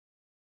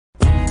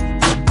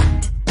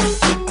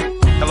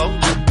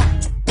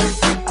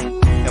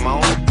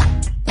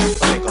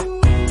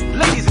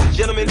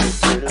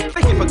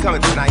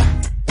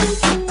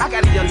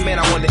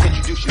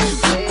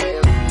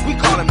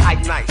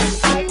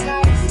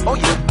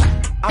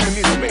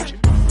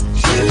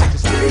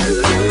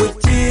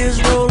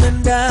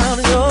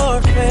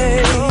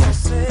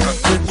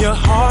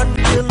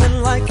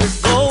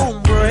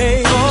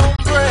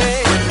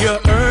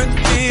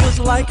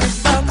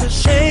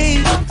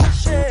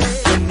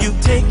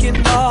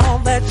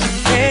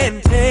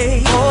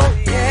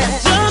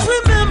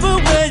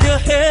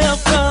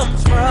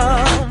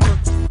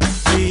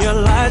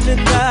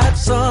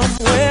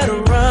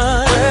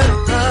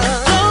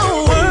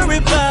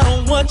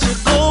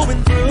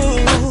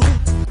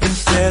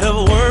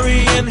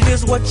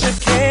what you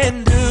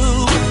can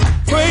do.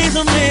 Praise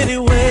him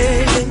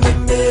anyway.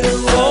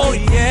 Oh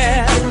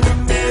yeah.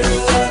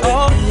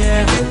 Oh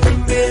yeah.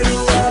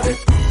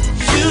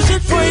 You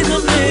should praise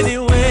him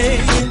anyway.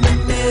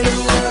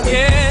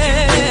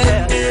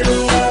 Yeah.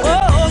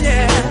 Oh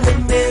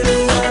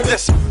yeah.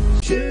 Listen.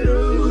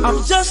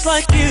 I'm just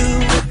like you.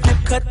 You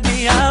cut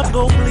me, I'm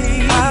gon'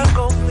 bleed.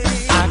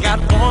 I got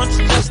wants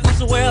just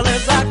as well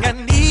as I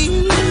can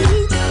eat.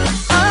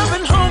 I've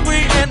been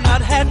hungry and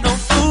not had no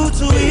food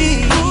to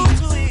eat,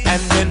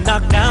 and been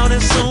knocked down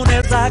and soon